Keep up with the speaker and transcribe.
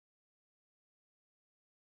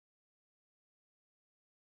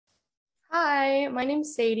Hi, my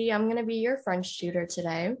name's Sadie. I'm going to be your French tutor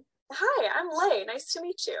today. Hi, I'm Lay. Nice to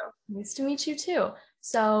meet you. Nice to meet you too.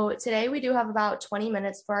 So today we do have about 20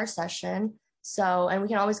 minutes for our session. And we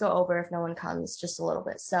can always go over if no one comes just a little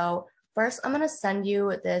bit. So first, I'm going to send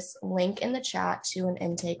you this link in the chat to an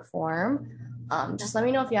intake form. Just let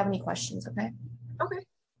me know if you have any questions, okay? Okay.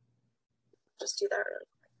 Just do that really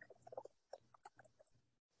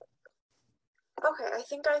quick. Okay, I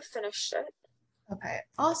think I finished it. Okay,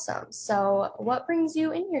 awesome. So what brings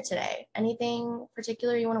you in here today? Anything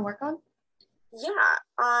particular you want to work on? Yeah,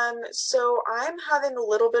 so I'm having a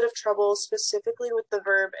little bit of trouble specifically with the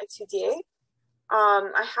verb étudier.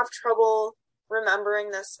 I have trouble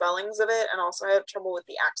remembering the spellings of it, and also I have trouble with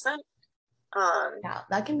the accent. Yeah,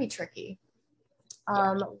 that can be tricky.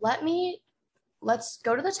 Yeah. Let's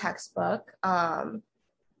go to the textbook.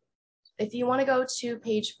 If you want to go to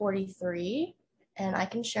page 43, and I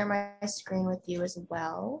can share my screen with you as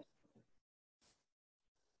well.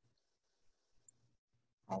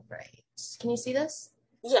 All right. Can you see this?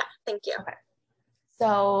 Yeah, thank you. Okay.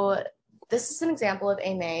 So this is an example of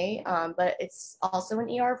a may, but it's also an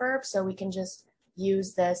ER verb, so we can just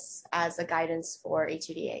use this as a guidance for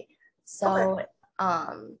A2DA. So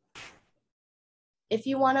Okay. If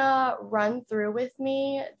you want to run through with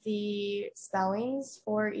me the spellings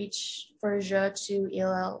for je, tu,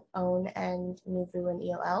 il, own, and nous, vous, and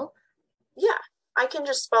ell. Yeah, I can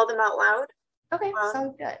just spell them out loud. Okay,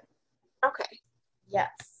 sounds good. Okay.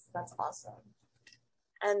 Yes, that's awesome.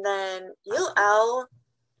 And then il,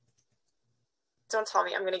 don't tell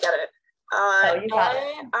me I'm gonna get it. Oh, you got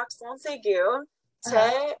it. Accent aigu,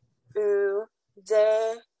 te, u,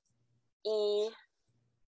 de, e,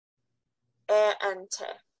 and te.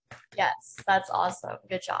 Yes, that's awesome.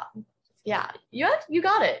 Good job. Yeah, you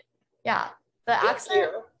got it. Yeah, the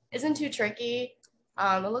accent isn't too tricky.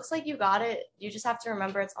 It looks like you got it. You just have to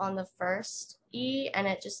remember it's on the first E and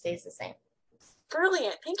it just stays the same.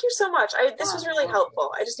 Brilliant. Thank you so much. This was really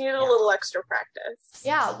helpful. I just needed a little extra practice.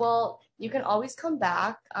 Yeah, well, you can always come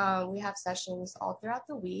back. We have sessions all throughout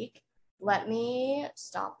the week. Let me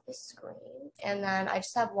stop the screen. And then I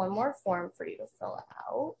just have one more form for you to fill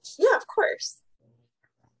out. Yeah, of course.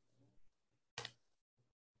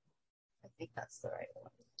 I think that's the right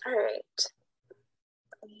one. All right.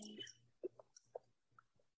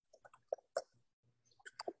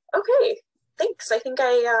 Okay, thanks. I think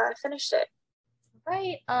I finished it.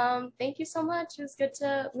 Right. Thank you so much. It was good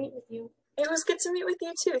to meet with you. It was good to meet with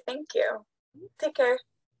you too. Thank you. Take care.